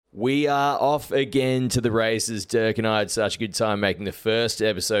We are off again to the races. Dirk and I had such a good time making the first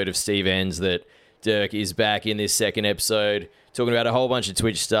episode of Steve Ends that Dirk is back in this second episode talking about a whole bunch of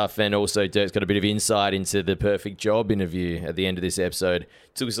Twitch stuff, and also Dirk's got a bit of insight into the perfect job interview at the end of this episode.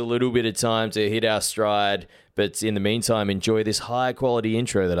 Took us a little bit of time to hit our stride, but in the meantime, enjoy this high quality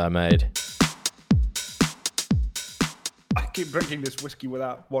intro that I made. I keep drinking this whiskey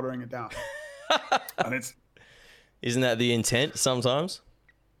without watering it down. And Isn't that the intent sometimes?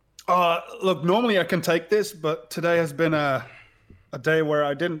 Look, normally I can take this, but today has been a day where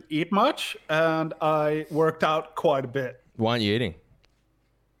I didn't eat much and I worked out quite a bit. Why aren't you eating?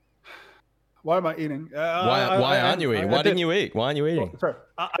 Why am I eating? Why aren't you eating? Why didn't you eat? Why aren't you eating? Sorry,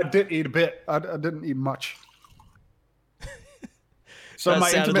 I did eat a bit. I didn't eat much. So my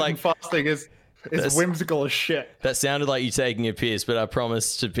intermittent fasting is whimsical as shit. That sounded like you taking a piss, but I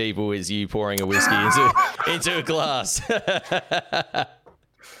promise to people is you pouring a whiskey into a glass.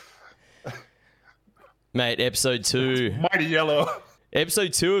 Mate, episode 2. Mighty yellow.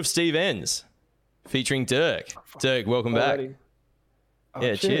 Episode 2 of Steve Ends, featuring Dirk. Dirk, welcome back. Oh,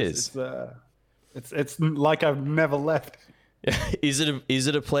 yeah, cheers. It's like I've never left. Is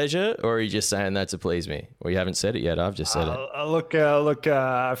it a pleasure, or are you just saying that to please me? Or you haven't said it yet? I've just said it. Look.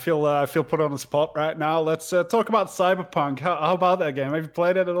 I feel put on the spot right now. Let's talk about Cyberpunk. How about that game? Have you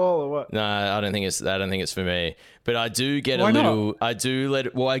played it at all, or what? No, I don't think it's for me. But I do get Why a little. Not? I do let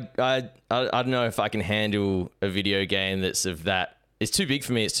it. Well, I don't know if I can handle a video game that's of that. It's too big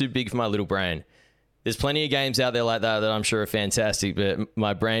for me. It's too big for my little brain. There's plenty of games out there like that I'm sure are fantastic, but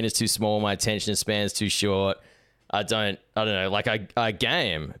my brain is too small. My attention span's too short. I don't know. Like I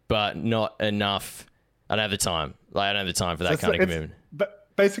game, but not enough. I don't have the time. Like I don't have the time for that kind of commitment. But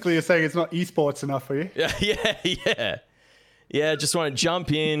basically, you're saying it's not esports enough for you. Yeah. Just want to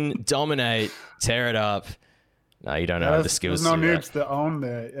jump in, dominate, tear it up. No, you don't have the skills. There's no noobs to own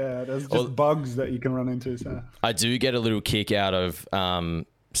there. Yeah, there's just bugs that you can run into. So I do get a little kick out of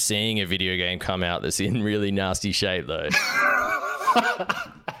seeing a video game come out that's in really nasty shape, though.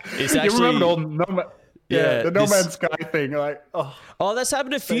 It's actually. You remember the No Man's Sky thing, that's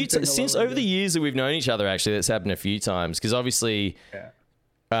happened a few times since over the years that we've known each other. Actually, that's happened a few times because obviously,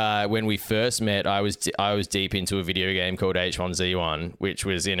 when we first met, I was deep into a video game called H1Z1, which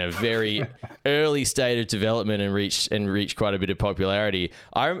was in a very early state of development and reached quite a bit of popularity.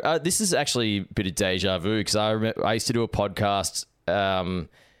 This is actually a bit of deja vu because I used to do a podcast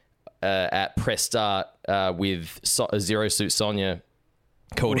at Press Start with Zero Suit Sonia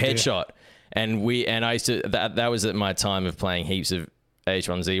called Headshot. And I used to that was at my time of playing heaps of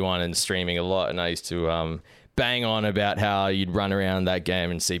H1Z1 and streaming a lot, and I used to bang on about how you'd run around that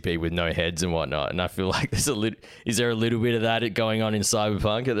game and see people with no heads and whatnot. And I feel like is there a little bit of that going on in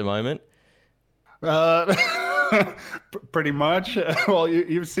Cyberpunk at the moment? Pretty much. Well,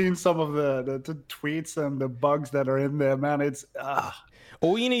 you've seen some of the tweets and the bugs that are in there, man. It's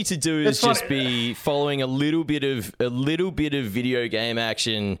all you need to do is just be following a little bit of video game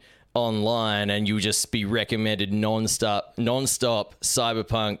action online, and you'll just be recommended non-stop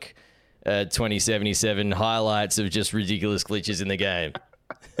Cyberpunk 2077 highlights of just ridiculous glitches in the game.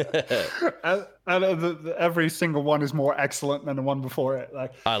 and every single one is more excellent than the one before it.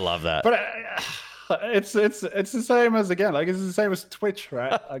 I love that. But it's the same as it's the same as Twitch,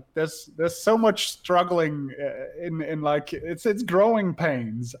 right? There's so much struggling in it's growing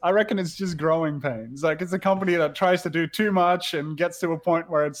pains. I reckon it's just growing pains. It's a company that tries to do too much and gets to a point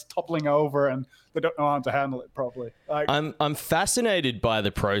where it's toppling over and they don't know how to handle it properly. I'm fascinated by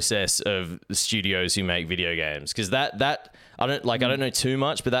the process of the studios who make video games because that I don't know too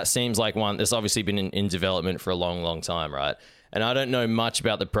much, but that seems like one that's obviously been in development for a long time, right? And I don't know much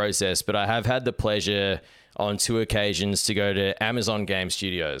about the process, but I have had the pleasure on 2 occasions to go to Amazon Game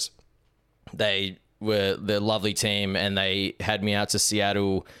Studios. They were the lovely team, and they had me out to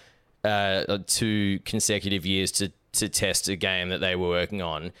Seattle 2 consecutive years to test a game that they were working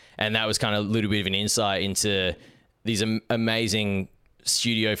on. And that was kind of a little bit of an insight into these amazing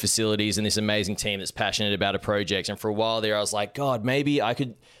studio facilities and this amazing team that's passionate about a project. And for a while there, I was like, God, maybe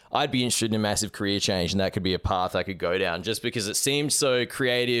I'd be interested in a massive career change, and that could be a path I could go down just because it seemed so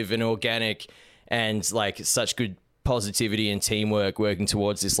creative and organic and such good positivity and teamwork working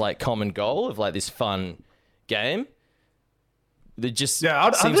towards this common goal of this fun game. It just seems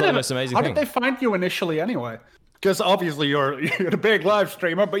like the most amazing thing. How did they find you initially anyway? Because obviously you're a big live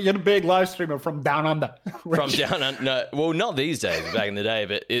streamer, but you're a big live streamer from down under. From down under? No, well, not these days, back in the day,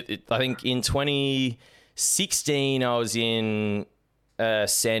 but I think in 2016 I was in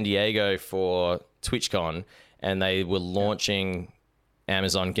San Diego for TwitchCon, and they were launching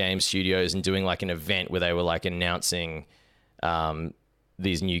Amazon Game Studios and doing an event where they were announcing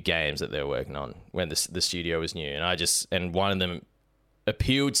these new games that they're working on when the studio was new, and one of them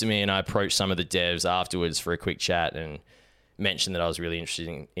appealed to me, and I approached some of the devs afterwards for a quick chat and mentioned that I was really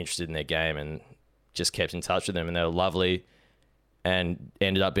interested in their game, and just kept in touch with them, and they were lovely and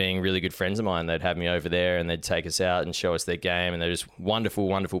ended up being really good friends of mine. They'd have me over there and they'd take us out and show us their game, and they're just wonderful,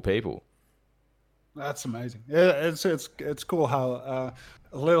 wonderful people. That's amazing. Yeah, it's cool how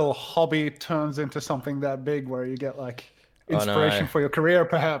a little hobby turns into something that big, where you get like inspiration for your career,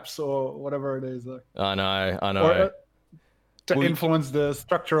 perhaps, or whatever it is. Like, I know. Or, to influence the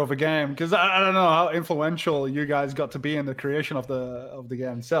structure of a game, because I don't know how influential you guys got to be in the creation of the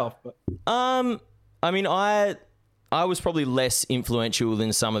game itself. But I mean, I was probably less influential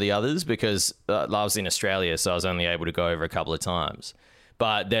than some of the others because I was in Australia, so I was only able to go over a couple of times.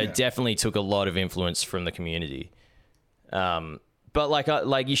 But they definitely took a lot of influence from the community. But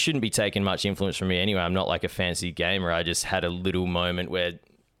like you shouldn't be taking much influence from me anyway. I'm not like a fancy gamer. I just had a little moment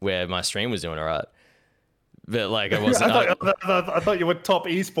where my stream was doing all right. But like I wasn't. I thought you were top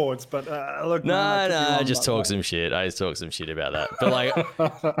esports, but look. No, I just talk some shit. I just talk some shit about that. But like,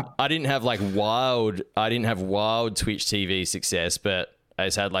 I didn't have wild Twitch TV success, but I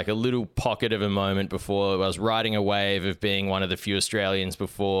just had like a little pocket of a moment before I was riding a wave of being one of the few Australians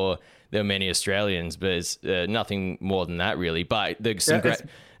before there were many Australians, but it's nothing more than that really. But there's some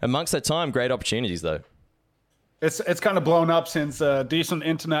amongst that time, great opportunities though. It's kind of blown up since decent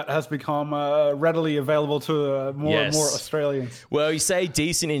internet has become readily available to more and more Australians. Well, you say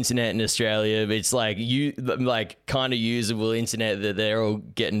decent internet in Australia, but it's like kind of usable internet that they're all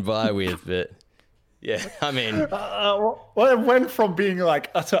getting by with. But yeah, I mean, well, it went from being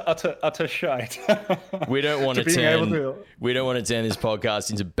like utter shite. We don't want to turn this podcast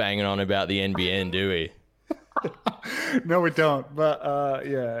into banging on about the NBN, do we? No, we don't. But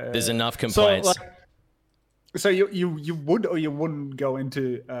yeah, there's enough complaints. So you would or you wouldn't go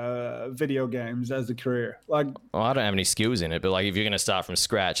into video games as a career? Like, well, I don't have any skills in it, but like if you're going to start from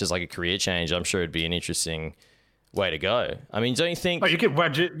scratch as like a career change, I'm sure it'd be an interesting way to go. I mean, don't you think? Well, you could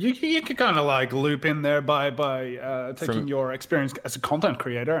wedge it. You could kind of like loop in there by taking your experience as a content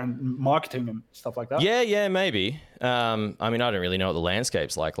creator and marketing and stuff like that. Yeah, maybe. I mean, I don't really know what the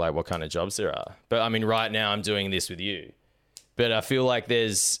landscape's like what kind of jobs there are. But I mean, right now I'm doing this with you. But I feel like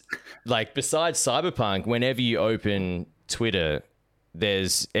there's, like, besides Cyberpunk, whenever you open Twitter,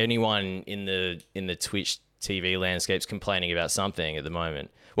 there's anyone in the Twitch TV landscapes complaining about something at the moment.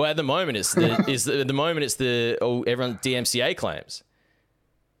 Well, at the moment it's everyone DMCA claims,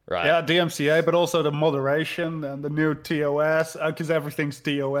 right? Yeah, DMCA, but also the moderation and the new TOS, because everything's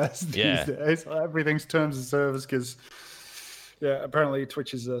TOS these days. Everything's terms of service, because apparently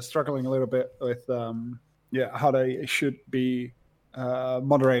Twitch is struggling a little bit with how they should be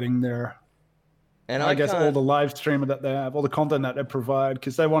moderating their, and I guess all the live streaming that they have, all the content that they provide,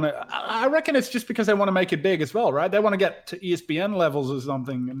 because they want to. I reckon it's just because they want to make it big as well, right? They want to get to ESPN levels or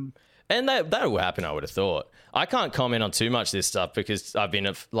something, and that will happen. I would have thought. I can't comment on too much of this stuff because I've been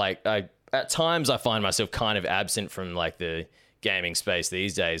at times I find myself kind of absent from like the gaming space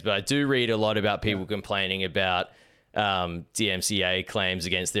these days, but I do read a lot about people complaining about DMCA claims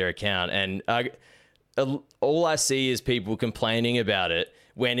against their account, and all I see is people complaining about it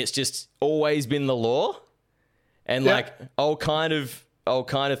when it's just always been the law. And like, I'll kind of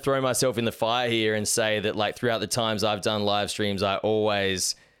throw myself in the fire here and say that like throughout the times I've done live streams, I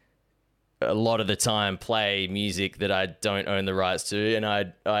always, a lot of the time, play music that I don't own the rights to, and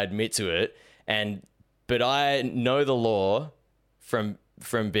I admit to it. But I know the law from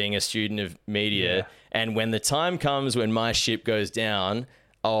being a student of media, and when the time comes when my ship goes down,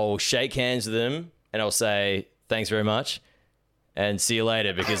 I'll shake hands with them and I'll say, thanks very much, and see you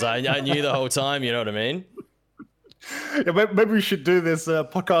later, because I knew the whole time, you know what I mean? Yeah, maybe we should do this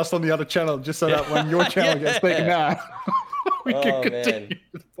podcast on the other channel, just so that when your channel gets taken down, we can continue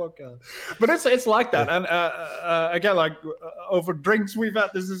the podcast. But it's like that. And again, like over drinks, we've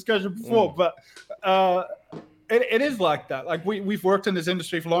had this discussion before, but it is like that. Like we've worked in this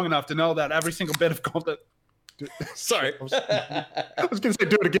industry for long enough to know that every single bit of content. Sorry. I was going to say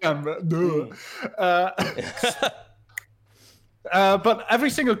do it again, but but every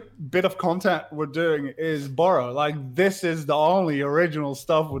single bit of content we're doing is borrowed. Like, this is the only original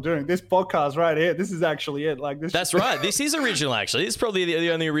stuff we're doing. This podcast right here, this is actually it. Like this. That's right. This is original, actually. It's probably the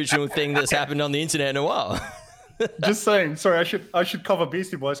only original thing that's happened on the internet in a while. Just saying. Sorry, I should cover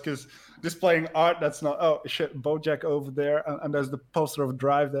Beastie Boys, because displaying art that's not. Oh shit, BoJack over there, and there's the poster of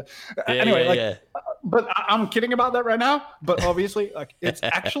Drive there. But I'm kidding about that right now. But obviously, like, it's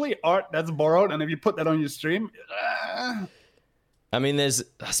actually art that's borrowed, and if you put that on your stream, I mean, it's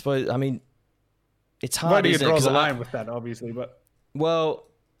hard. Where do you draw the line with that? Obviously, but Well,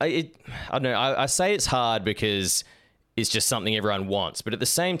 I don't know. I say it's hard because it's just something everyone wants, but at the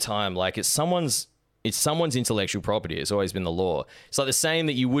same time, like it's someone's intellectual property. It's always been the law. It's like the same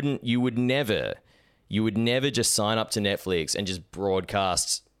that you would never just sign up to Netflix and just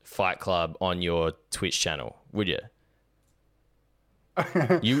broadcast Fight Club on your Twitch channel, would you?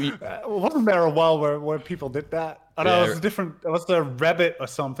 Wasn't there a while where people did that? I know it was different. It was the Rabbit or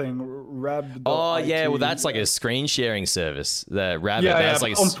something. Rab. Oh yeah, well that's like a screen sharing service. The Rabbit. Yeah, that's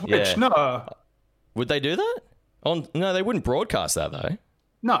like on Twitch. No. Would they do that? No, they wouldn't broadcast that though.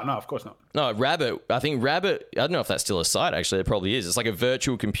 No, of course not. No, Rabbit. I think Rabbit. I don't know if that's still a site. Actually, it probably is. It's like a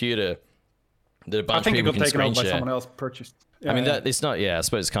virtual computer that a bunch of people can screen share. By someone else purchased. Yeah, I mean, that it's not. Yeah, I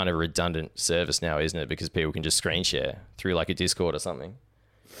suppose it's kind of a redundant service now, isn't it? Because people can just screen share through like a Discord or something.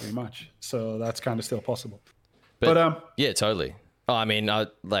 Pretty much. So that's kind of still possible. But yeah, totally. Oh, I mean,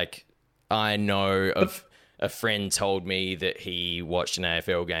 I know of a friend told me that he watched an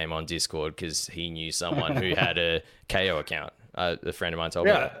AFL game on Discord because he knew someone who had a KO account. A friend of mine told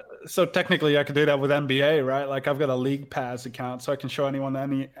me that. So technically I could do that with NBA, right? Like I've got a League Pass account, so I can show anyone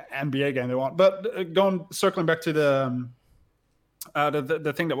any NBA game they want. But circling back to the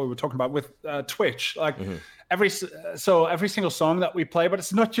thing that we were talking about with Twitch, like every single song that we play, but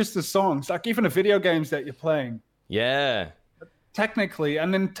it's not just the songs, like even the video games that you're playing. Yeah. Technically,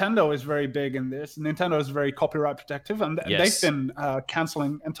 and Nintendo is very big in this. Nintendo is very copyright protective, and they've been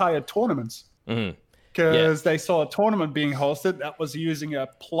canceling entire tournaments. Because they saw a tournament being hosted that was using a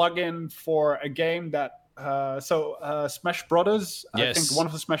plugin for a game that Smash Brothers. I think one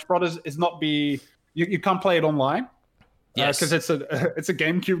of the Smash Brothers is not you can't play it online. Because it's a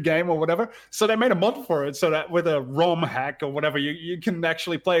GameCube game or whatever. So they made a mod for it so that with a ROM hack or whatever, you can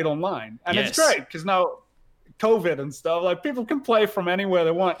actually play it online, and it's great because now COVID and stuff, like people can play from anywhere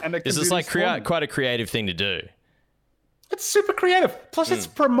they want, and this is like quite a creative thing to do. It's super creative. Plus, it's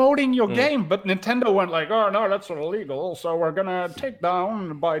promoting your game. But Nintendo went like, "Oh no, that's illegal. So we're gonna take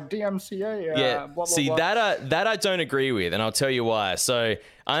down by DMCA." Blah, blah, See blah. That I don't agree with, and I'll tell you why. So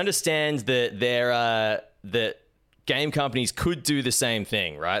I understand that that game companies could do the same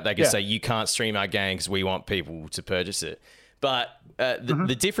thing, right? They could say you can't stream our game because we want people to purchase it. But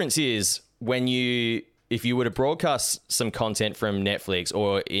the difference is if you were to broadcast some content from Netflix,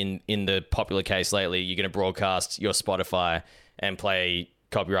 or in the popular case lately, you're going to broadcast your Spotify and play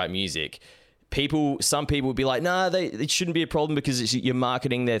copyright music. Some people would be like, nah, it shouldn't be a problem because you're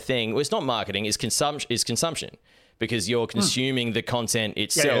marketing their thing. Well, it's not marketing, it's consumption. Because you're consuming the content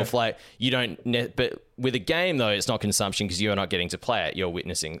itself. Like you don't, but with a game though, it's not consumption because you're not getting to play it. You're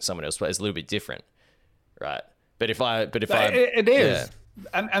witnessing someone else play. It's a little bit different, right? It is.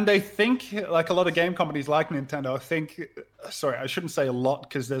 And they think, like a lot of game companies like Nintendo think, sorry, I shouldn't say a lot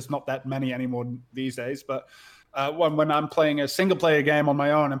because there's not that many anymore these days, but when I'm playing a single player game on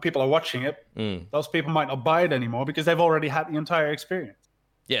my own and people are watching it, those people might not buy it anymore because they've already had the entire experience.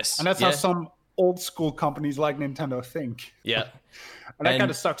 Yes. And that's how some old school companies like Nintendo think. Yeah. And that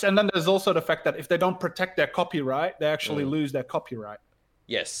kind of sucks. And then there's also the fact that if they don't protect their copyright, they actually lose their copyright.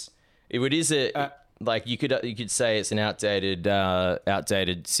 Yes. It is like you could say it's an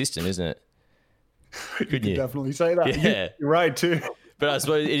outdated system, isn't it? You could definitely say that. Yeah. You're right too. But I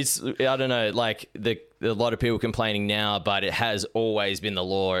suppose it's, I don't know, like a lot of people complaining now, but it has always been the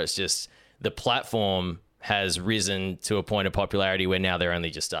law. It's just the platform has risen to a point of popularity where now they're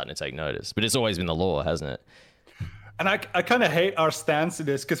only just starting to take notice. But it's always been the law, hasn't it? And I kind of hate our stance to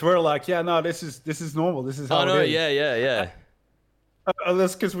this because we're like, yeah, no, this is normal. This is how it is. Yeah.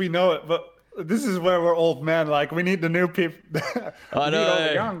 That's because we know it, but this is where we're old men. Like, we need the new people. I know. Need all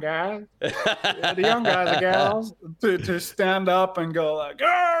the young guys. The young guys and gals to stand up and go like,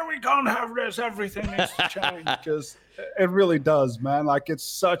 oh, we can't have this. Everything needs to change. Because it really does, man. Like, it's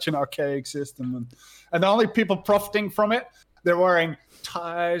such an archaic system. And the only people profiting from it, they're wearing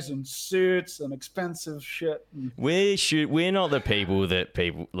ties and suits and expensive shit. We're not the people that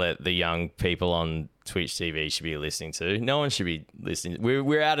the young people on Twitch TV should be listening to. No one should be listening.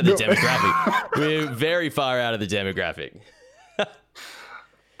 We're out of the demographic. We're very far out of the demographic.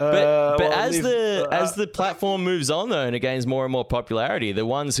 But as the platform moves on though and it gains more and more popularity, the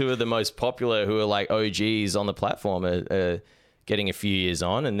ones who are the most popular, who are like OGs on the platform, are getting a few years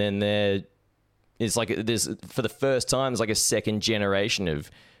on, and then it's like there's, for the first time, there's like a second generation of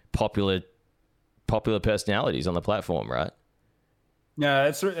popular personalities on the platform, right?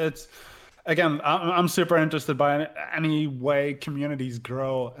 Yeah, again, I'm super interested by any way communities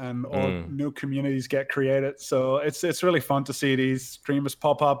grow and or new communities get created. So it's really fun to see these streamers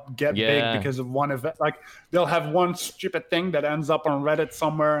pop up, get big because of one event. Like they'll have one stupid thing that ends up on Reddit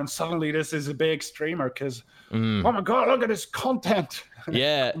somewhere, and suddenly this is a big streamer because oh my god, look at this content.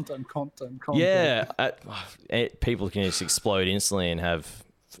 Yeah, content. Yeah, people can just explode instantly and have.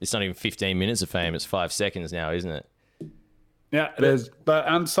 It's not even 15 minutes of fame; it's 5 seconds now, isn't it? Yeah, it is,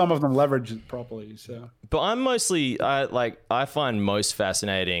 and some of them leverage it properly. So, but I'm mostly, I find most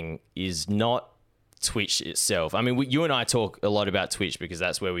fascinating is not Twitch itself. I mean, you and I talk a lot about Twitch because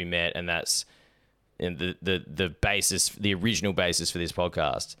that's where we met, and that's the basis, the original basis for this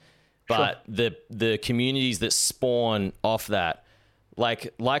podcast. But the communities that spawn off that,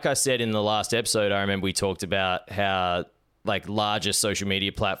 like I said in the last episode, I remember we talked about how like larger social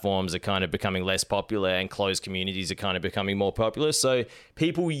media platforms are kind of becoming less popular and closed communities are kind of becoming more popular. So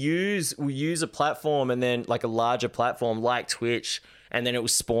people will use a platform and then like a larger platform like Twitch, and then it will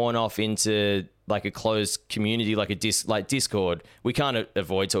spawn off into like a closed community, like like Discord. We can't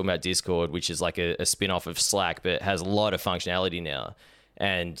avoid talking about Discord, which is like a spin-off of Slack, but it has a lot of functionality now.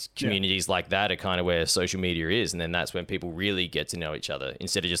 And communities like that are kind of where social media is. And then that's when people really get to know each other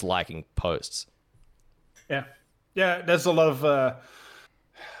instead of just liking posts. Yeah. Yeah, there's a lot of.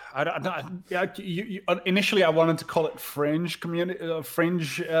 Initially, I wanted to call it fringe community,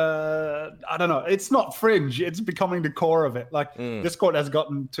 fringe. I don't know. It's not fringe. It's becoming the core of it. Like Discord has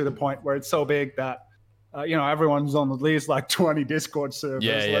gotten to the point where it's so big that, everyone's on at least like 20 Discord servers.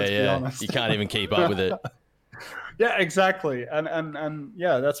 Let's be honest. You can't even keep up with it. Yeah, exactly. And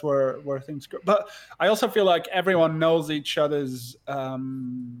yeah, that's where things go. But I also feel like everyone knows each other's.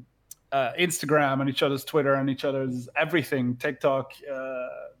 Instagram and each other's Twitter and each other's everything, TikTok.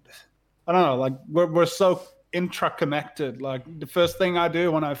 I don't know, like we're so intraconnected. Like the first thing I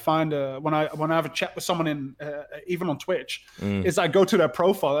do when I find when I have a chat with someone in even on Twitch is I go to their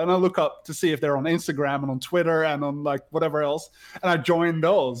profile and I look up to see if they're on Instagram and on Twitter and on like whatever else, and I join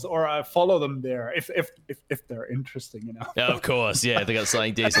those or I follow them there if they're interesting, Yeah, of course, yeah, they got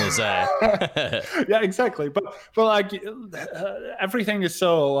something decent to say. Yeah, exactly. But like everything is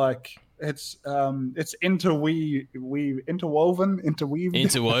so like it's interwoven.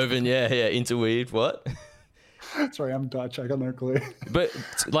 Yeah, interweaved. What? Sorry, I'm Dutch. I got no clue. But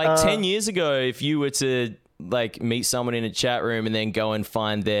like 10 years ago, if you were to like meet someone in a chat room and then go and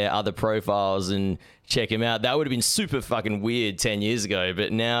find their other profiles and check them out, that would have been super fucking weird 10 years ago.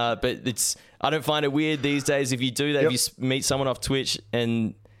 But now, I don't find it weird these days if you do that. If you meet someone off Twitch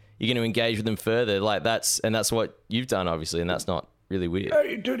and you're going to engage with them further, like that's what you've done, obviously, and that's not really weird.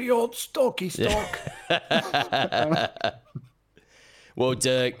 Hey, you do the old stalky stalk. Well,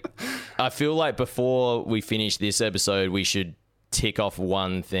 Dirk, I feel like before we finish this episode, we should tick off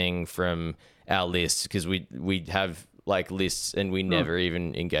one thing from our list because we have like lists and we never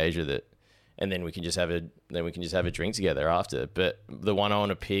even engage with it, and then we can just have a drink together after. But the one I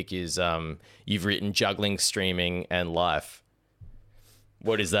want to pick is you've written juggling, streaming, and life.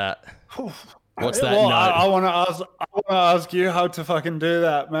 What is that? What's that? Well, I want to ask you how to fucking do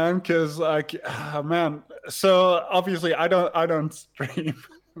that, man. Because like, man. So obviously, I don't stream.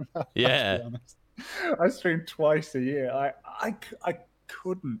 Yeah, I stream twice a year. I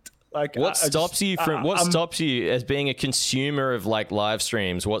couldn't. Like, what stops you as being a consumer of like live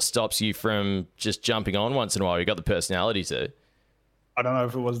streams? What stops you from just jumping on once in a while? You got the personality to. I don't know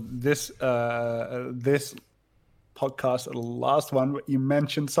if it was this podcast or the last one, but you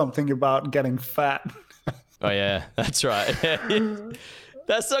mentioned something about getting fat. Oh yeah, that's right.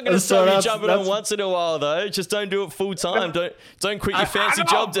 That's not going to stop you jumping on once in a while, though. Just don't do it full time. Don't quit your fancy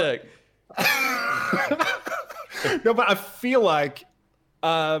job, Dirk. No, but I feel like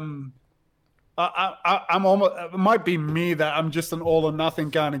I'm almost. It might be me that I'm just an all or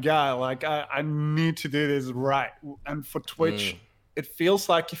nothing kind of guy. Like I need to do this right, and for Twitch. It feels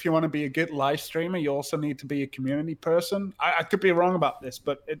like if you want to be a good live streamer, you also need to be a community person. I could be wrong about this,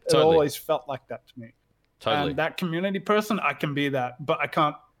 but it always felt like that to me. Totally. And that community person, I can be that, but I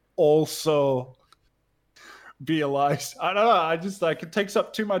can't also be a live. I don't know. I just like it takes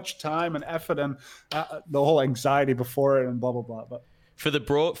up too much time and effort and the whole anxiety before it and blah blah blah. But for the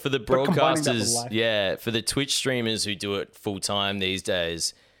broadcasters, for the Twitch streamers who do it full time these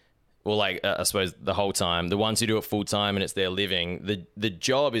days. Well, like I suppose the whole time, the ones who do it full time and it's their living, the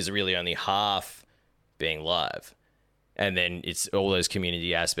job is really only half being live, and then it's all those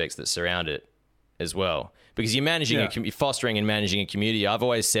community aspects that surround it as well. Because you're managing, you're fostering and managing a community. I've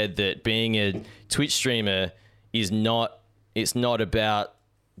always said that being a Twitch streamer it's not about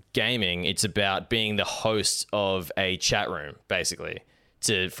gaming. It's about being the host of a chat room, basically.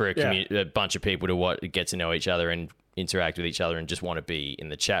 for a bunch of people to get to know each other and interact with each other and just want to be in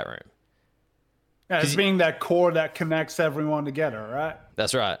the chat room. Yeah, it's being that core that connects everyone together, right?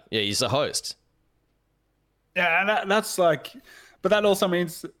 That's right. Yeah, he's the host. Yeah, and that's like, but that also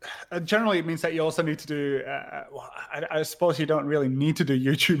means, generally it means that you also need to do, I suppose you don't really need to do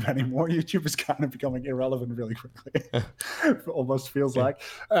YouTube anymore. YouTube is kind of becoming irrelevant really quickly. It almost feels like.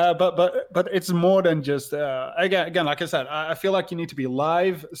 But it's more than just, again, like I said, I feel like you need to be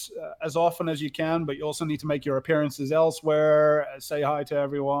live as often as you can, but you also need to make your appearances elsewhere, say hi to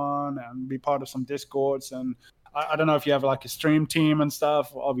everyone and be part of some Discords. And I don't know if you have like a stream team and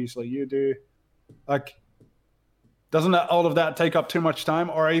stuff. Obviously you do. Like, doesn't all of that take up too much time?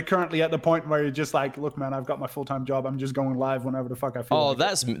 Or are you currently at the point where you're just like, look, man, I've got my full-time job. I'm just going live whenever the fuck I feel like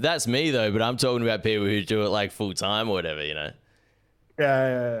that's me, though. But I'm talking about people who do it like full-time or whatever, you know?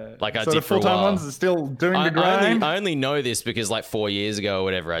 Yeah. Like I so did the full-time ones are still doing the grind? I only know this because like 4 years ago or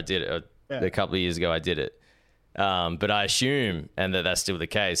whatever I did it. A couple of years ago I did it. But I assume, and that's still the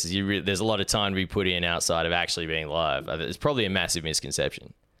case, is there's a lot of time to be put in outside of actually being live. It's probably a massive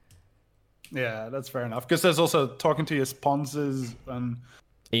misconception. Yeah, that's fair enough. Because there's also talking to your sponsors and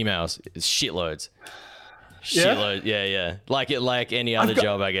emails, shitloads. Yeah. Like any other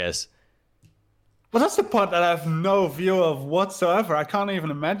job, I guess. Well, that's the part that I have no view of whatsoever. I can't even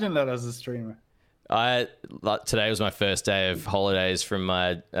imagine that as a streamer. Today was my first day of holidays from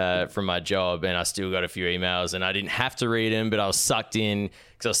my job, and I still got a few emails, and I didn't have to read them, but I was sucked in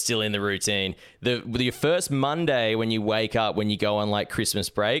because I was still in the routine. Your first Monday when you wake up, when you go on like Christmas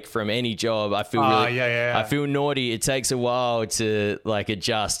break from any job, I feel I feel naughty. It takes a while to like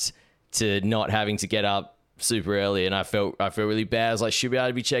adjust to not having to get up super early, and I felt really bad. I was like, should be able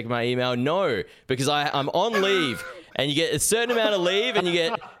to be checking my email. No, because I'm on leave, and you get a certain amount of leave, and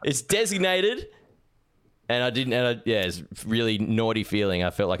it's designated. And I didn't, it's a really naughty feeling. I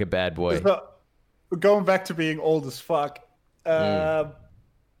felt like a bad boy. So, going back to being old as fuck, I've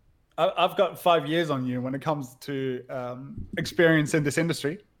got 5 years on you when it comes to experience in this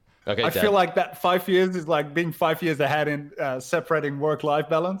industry. Okay, I feel like that 5 years is like being 5 years ahead in separating work-life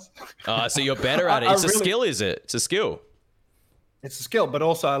balance. So you're better at it. It's a skill, is it? It's a skill. It's a skill, but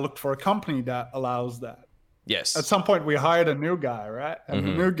also I looked for a company that allows that. Yes. At some point, we hired a new guy, right? And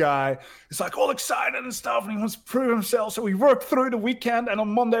the new guy is like all excited and stuff, and he wants to prove himself. So we worked through the weekend, and on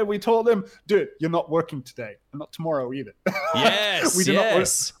Monday we told him, "Dude, you're not working today, and not tomorrow either." Yes.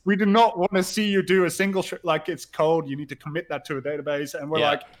 We do not want to see you do a single like it's code. You need to commit that to a database, and we're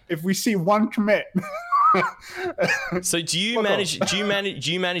like, if we see one commit. So do you manage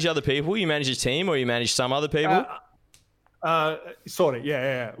other people? You manage a team, or you manage some other people? Sort of,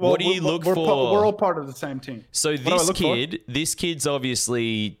 yeah. Well, what do you look for? We're all part of the same team. So this kid's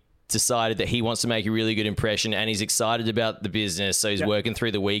obviously decided that he wants to make a really good impression, and he's excited about the business, so he's working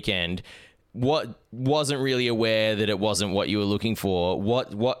through the weekend. What wasn't really aware that it wasn't what you were looking for?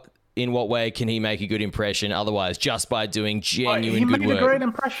 In what way can he make a good impression otherwise, just by doing genuine good work? He made a great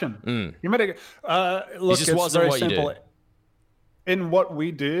impression. He made look, it just wasn't what simple. You do. In what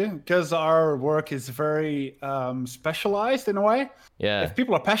we do, because our work is very specialized in a way. Yeah. If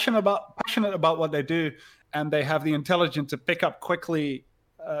people are passionate about what they do, and they have the intelligence to pick up quickly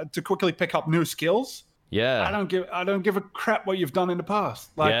pick up new skills. Yeah. I don't give a crap what you've done in the past.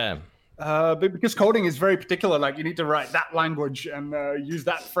 Because coding is very particular. Like you need to write that language and use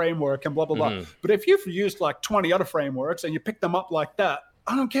that framework and blah blah blah. But if you've used like 20 other frameworks and you pick them up like that,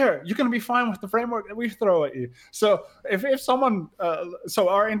 I don't care. You're going to be fine with the framework that we throw at you. So if someone, so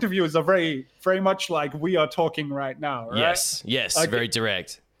our interviews are very, very much like we are talking right now, right? Yes, like, very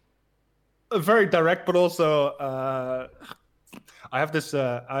direct. Very direct, but also I have this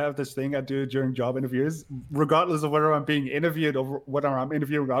thing I do during job interviews. Regardless of whether I'm being interviewed or whether I'm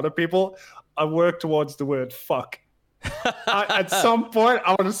interviewing other people, I work towards the word fuck. At some point,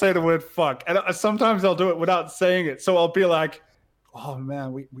 I want to say the word fuck, and sometimes I'll do it without saying it. So I'll be like, "Oh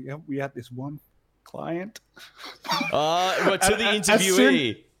man, we had this one client." But to the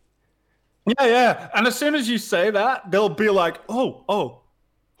interviewee. Yeah. And as soon as you say that, they'll be like, "Oh,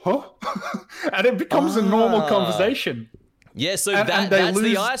 huh?" And it becomes a normal conversation. Yeah, so that's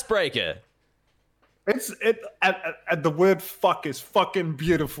the icebreaker. The word "fuck" is fucking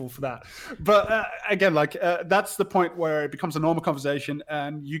beautiful for that. But again, that's the point where it becomes a normal conversation,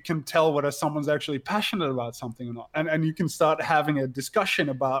 and you can tell whether someone's actually passionate about something or not. And you can start having a discussion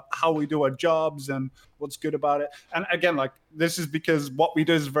about how we do our jobs and what's good about it. And again, this is because what we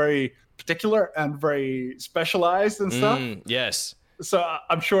do is very particular and very specialized and stuff. Yes. So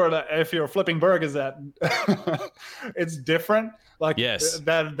I'm sure that if you're flipping burgers, that it's different.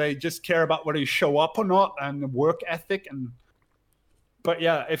 That they just care about whether you show up or not, and work ethic, and But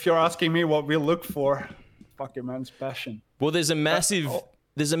yeah, if you're asking me what we look for, fucking man's passion. Well, there's a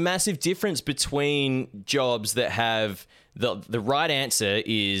massive difference between jobs that have the right answer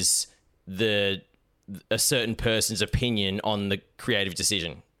is a certain person's opinion on the creative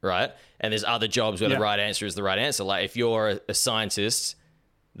decision, right? And there's other jobs where the right answer is the right answer. Like if you're a scientist,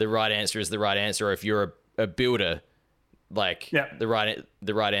 the right answer is the right answer, or if you're a builder, like the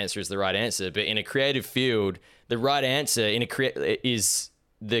right answer is the right answer. But in a creative field, the right answer is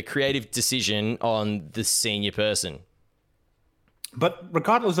the creative decision on the senior person. But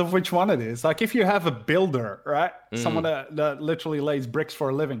regardless of which one it is, like if you have a builder, right? Someone that literally lays bricks for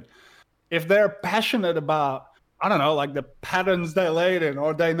a living, if they're passionate about, I don't know, like the patterns they laid in,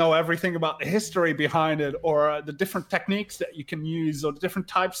 or they know everything about the history behind it, or the different techniques that you can use, or the different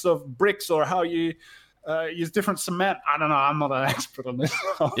types of bricks, or how you use different cement. I don't know. I'm not an expert on this.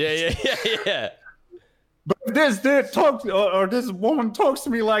 Yeah. But if this dude talks, or this woman talks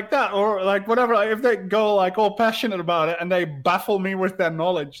to me like that, or like whatever, like if they go like all passionate about it and they baffle me with their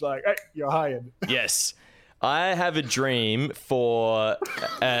knowledge, like, hey, you're hired. Yes. I have a dream for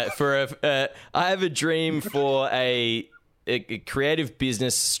a creative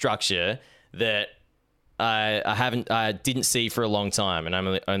business structure that I didn't see for a long time, and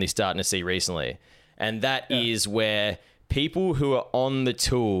I'm only starting to see recently. And that is where people who are on the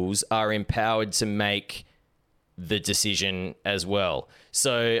tools are empowered to make the decision as well.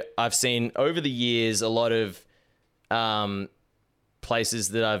 So I've seen over the years a lot of places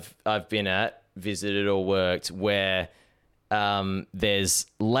that I've been at, visited or worked, where there's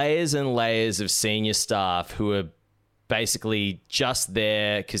layers and layers of senior staff who are basically just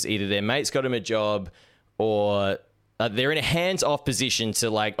there because either their mate's got them a job or they're in a hands-off position to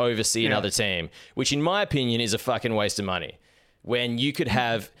like oversee another team, which in my opinion is a fucking waste of money. When you could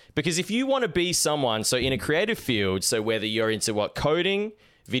have, because if you want to be someone, so in a creative field, so whether you're into coding,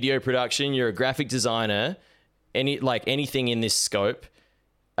 video production, you're a graphic designer, anything in this scope,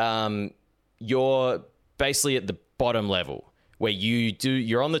 you're basically at the bottom level where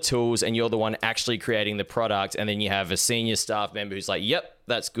you're on the tools and you're the one actually creating the product, and then you have a senior staff member who's like, yep,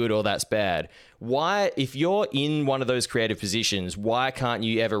 that's good or that's bad. Why, if you're in one of those creative positions, why can't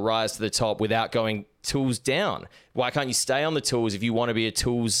you ever rise to the top without going tools down? Why can't you stay on the tools if you want to be a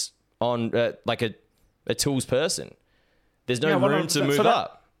tools a tools person? There's no room to move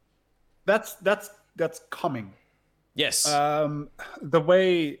up. That's coming. Yes. The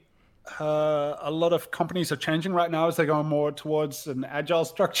way a lot of companies are changing right now is they're going more towards an agile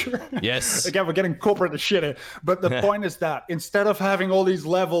structure. Yes. Again, we're getting corporate as shit here. But the point is that instead of having all these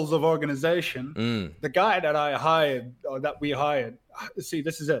levels of organization, the guy that I hired, or that we hired, see,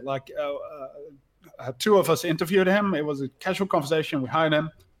 this is it. Like two of us interviewed him. It was a casual conversation. We hired him.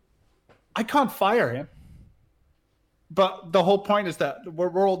 I can't fire him. But the whole point is that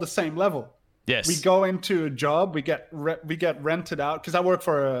we're all the same level. Yes. We go into a job, we get rented out, because I work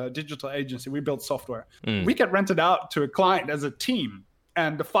for a digital agency. We build software. We get rented out to a client as a team,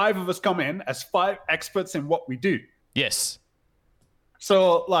 and the five of us come in as 5 experts in what we do. Yes.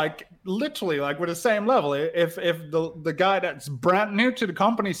 So, like, literally, like, we're the same level. If the guy that's brand new to the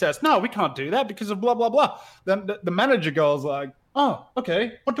company says, no, we can't do that because of blah, blah, blah, then the manager goes like, oh,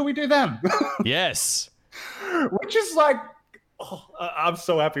 okay, what do we do then? Yes. Which is like, oh, I'm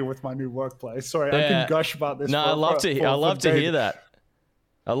so happy with my new workplace. Sorry, I can gush about this. No, I love to hear that.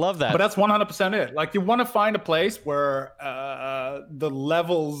 I love that. But that's 100% it. Like, you want to find a place where the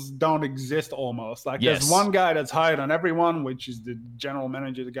levels don't exist almost. Like, there's one guy that's hired on everyone, which is the general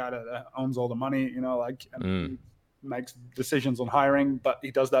manager, the guy that owns all the money, you know, like, and he makes decisions on hiring, but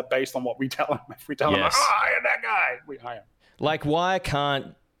he does that based on what we tell him. If we tell him, like, oh, hire that guy, we hire him. Like, why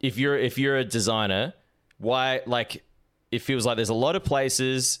can't, if you're a designer, why, like, it feels like there's a lot of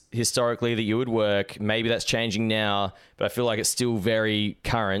places historically that you would work. Maybe that's changing now, but I feel like it's still very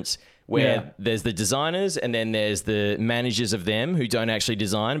current, where there's the designers and then there's the managers of them who don't actually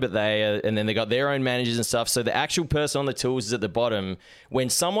design, but and then they got their own managers and stuff. So the actual person on the tools is at the bottom, when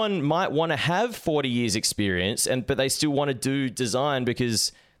someone might want to have 40 years experience but they still want to do design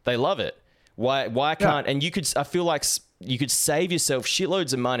because they love it. Why can't, and I feel like you could save yourself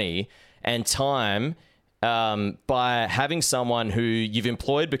shitloads of money and time by having someone who you've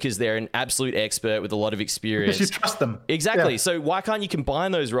employed because they're an absolute expert with a lot of experience. Because you trust them. Exactly. Yeah. So why can't you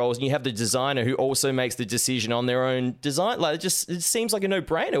combine those roles and you have the designer who also makes the decision on their own design? Like, it seems like a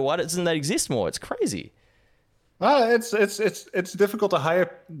no-brainer. Why doesn't that exist more? It's crazy. It's difficult to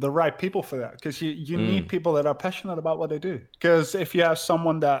hire the right people for that, because you need people that are passionate about what they do. Because if you have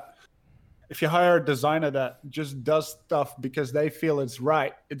someone that if you hire a designer that just does stuff because they feel it's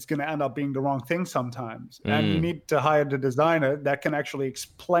right, it's going to end up being the wrong thing sometimes. And you need to hire the designer that can actually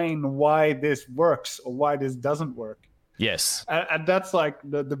explain why this works or why this doesn't work. Yes. And that's like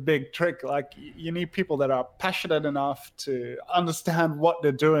the big trick. Like, you need people that are passionate enough to understand what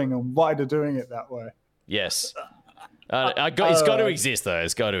they're doing and why they're doing it that way. Yes. It's got to exist, though.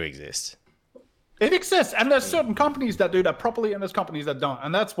 It's got to exist. It exists. And there's certain companies that do that properly and there's companies that don't.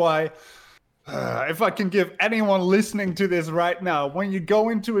 And that's why, if I can give anyone listening to this right now, when you go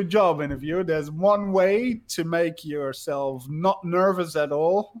into a job interview, there's one way to make yourself not nervous at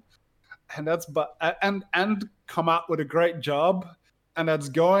all. And that's and come out with a great job. And that's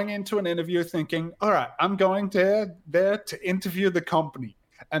going into an interview thinking, all right, I'm going there to interview the company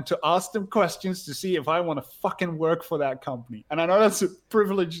and to ask them questions to see if I want to fucking work for that company. And I know that's a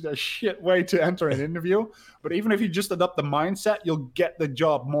privileged as shit way to enter an interview, but even if you just adopt the mindset, you'll get the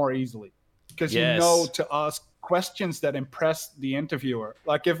job more easily because you know to ask questions that impress the interviewer.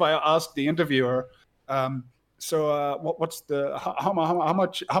 Like if I ask the interviewer, what's the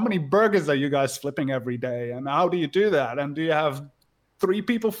how many burgers are you guys flipping every day, and how do you do that, and do you have 3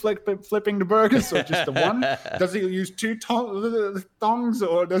 people flipping the burgers or just the one? Does he use 2 tongs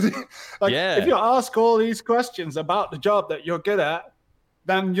or does he if you ask all these questions about the job that you're good at,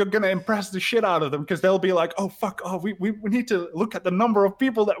 then you're going to impress the shit out of them because they'll be like, we need to look at the number of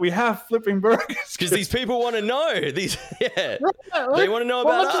people that we have flipping burgers. Because these people want to know. Right, they want to know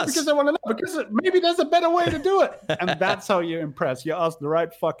about us. Because they want to know, because maybe there's a better way to do it. And that's how you impress. You ask the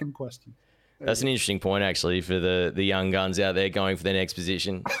right fucking question. That's an interesting point, actually, for the young guns out there going for their next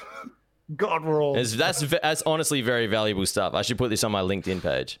position. God, we're all... That's honestly very valuable stuff. I should put this on my LinkedIn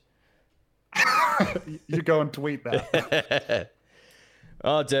page. You go and tweet that.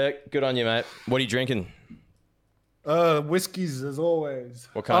 Oh, Dirk, good on you, mate. What are you drinking? Whiskeys, as always.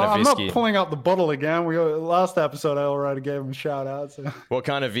 What kind of whiskey? I'm not pulling out the bottle again. Last episode, I already gave him a shout out. So. What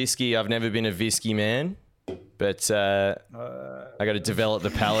kind of whiskey? I've never been a whiskey man, but I got to develop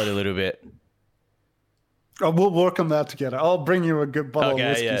the palate a little bit. Oh, we'll work on that together. I'll bring you a good bottle of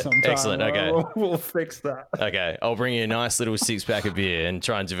whiskey sometime. Excellent. Okay. We'll fix that. Okay. I'll bring you a nice little 6-pack of beer and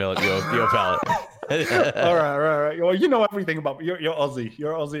try and develop your palate. All right. Well, you know everything about me. You're Aussie.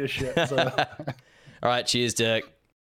 You're Aussie as shit. So. All right. Cheers, Dirk.